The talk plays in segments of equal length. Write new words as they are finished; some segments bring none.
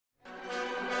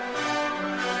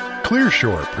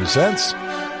Clearshore presents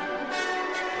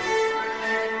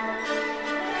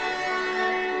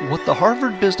What the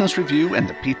Harvard Business Review and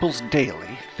the People's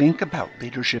Daily Think About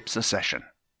Leadership Secession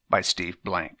by Steve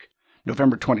Blank,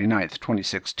 November 29th,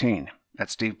 2016, at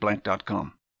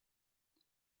steveblank.com.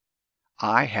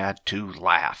 I had to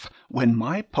laugh when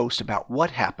my post about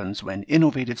what happens when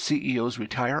innovative CEOs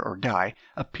retire or die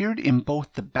appeared in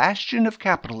both the bastion of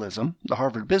capitalism, the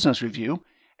Harvard Business Review,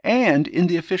 and in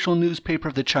the official newspaper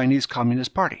of the Chinese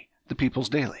Communist Party, the People's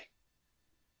Daily.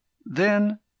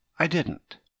 Then I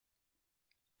didn't.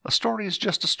 A story is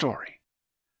just a story.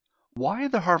 Why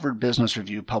the Harvard Business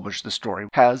Review published the story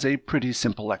has a pretty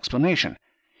simple explanation.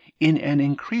 In an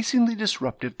increasingly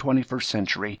disruptive 21st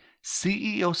century,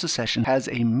 CEO secession has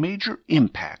a major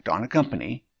impact on a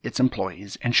company, its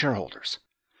employees, and shareholders.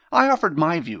 I offered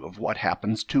my view of what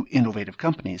happens to innovative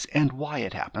companies and why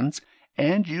it happens,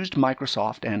 and used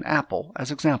Microsoft and Apple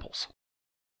as examples.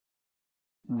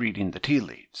 Reading the tea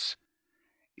leaves.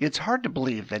 It's hard to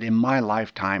believe that in my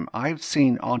lifetime I've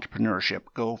seen entrepreneurship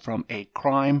go from a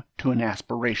crime to an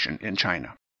aspiration in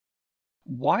China.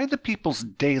 Why the People's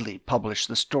Daily published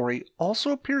the story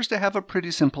also appears to have a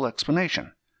pretty simple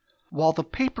explanation. While the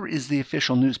paper is the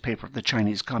official newspaper of the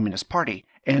Chinese Communist Party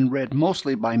and read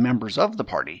mostly by members of the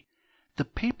party, the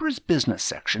paper's business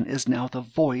section is now the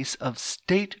voice of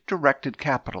state-directed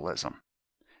capitalism.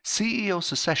 CEO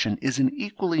secession is an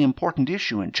equally important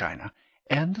issue in China,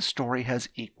 and the story has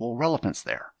equal relevance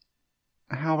there.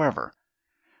 However,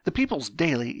 the People's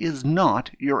Daily is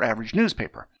not your average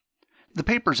newspaper. The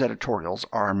paper's editorials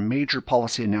are major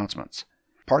policy announcements.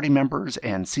 Party members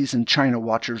and seasoned China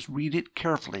watchers read it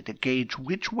carefully to gauge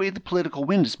which way the political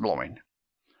wind is blowing.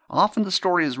 Often the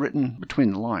story is written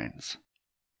between the lines.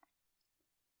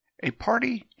 A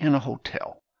party in a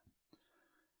hotel.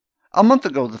 A month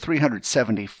ago, the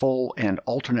 370 full and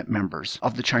alternate members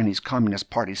of the Chinese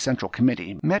Communist Party Central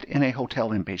Committee met in a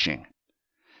hotel in Beijing.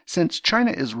 Since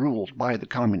China is ruled by the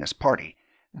Communist Party,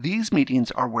 these meetings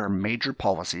are where major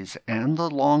policies and the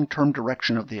long-term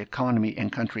direction of the economy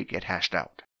and country get hashed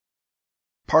out.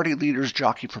 Party leaders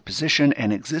jockey for position,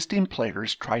 and existing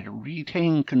players try to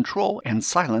retain control and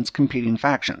silence competing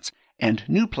factions, and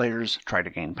new players try to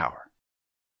gain power.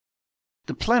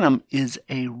 The plenum is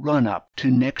a run-up to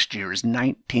next year's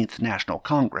 19th National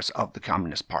Congress of the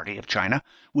Communist Party of China,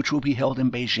 which will be held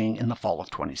in Beijing in the fall of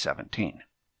 2017.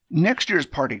 Next year's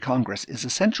party congress is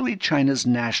essentially China's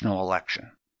national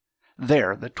election.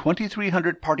 There, the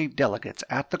 2,300 party delegates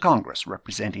at the Congress,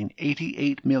 representing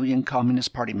 88 million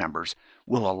Communist Party members,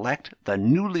 will elect the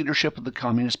new leadership of the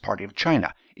Communist Party of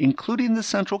China, including the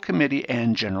Central Committee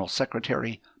and General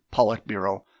Secretary,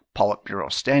 Politburo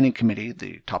Standing Committee,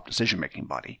 the top decision-making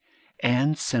body,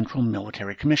 and Central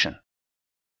Military Commission.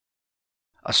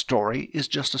 A story is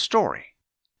just a story,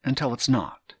 until it's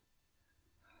not.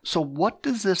 So what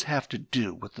does this have to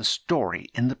do with the story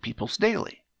in the People's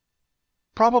Daily?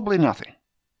 Probably nothing.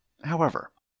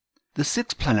 However, the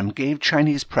 6th plenum gave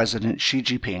Chinese President Xi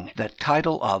Jinping the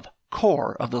title of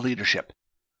Core of the Leadership.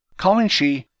 Calling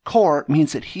Xi core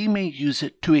means that he may use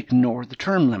it to ignore the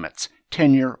term limits,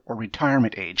 tenure, or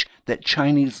retirement age that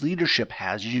Chinese leadership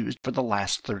has used for the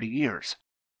last 30 years.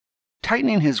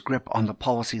 Tightening his grip on the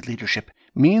policy leadership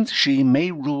means Xi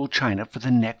may rule China for the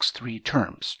next 3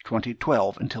 terms,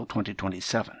 2012 until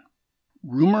 2027.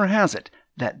 Rumor has it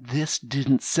that this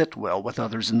didn't sit well with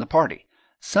others in the party.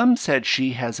 Some said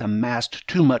Xi has amassed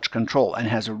too much control and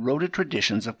has eroded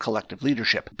traditions of collective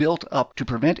leadership built up to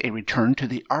prevent a return to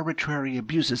the arbitrary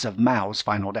abuses of Mao's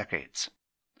final decades.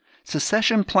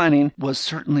 Secession planning was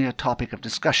certainly a topic of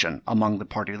discussion among the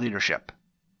party leadership.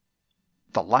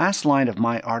 The last line of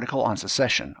my article on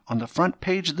secession on the front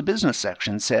page of the business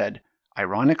section said,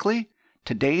 ironically,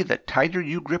 today the tighter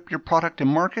you grip your product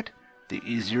and market, the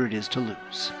easier it is to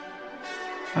lose.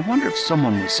 I wonder if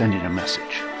someone was sending a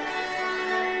message.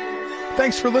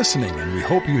 Thanks for listening, and we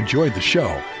hope you enjoyed the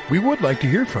show. We would like to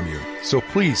hear from you, so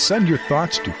please send your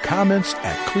thoughts to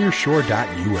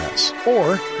comments@clearshore.us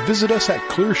or visit us at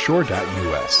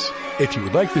clearshore.us. If you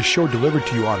would like this show delivered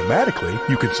to you automatically,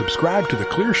 you can subscribe to the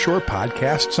Clearshore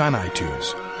podcasts on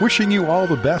iTunes. Wishing you all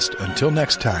the best until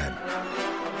next time.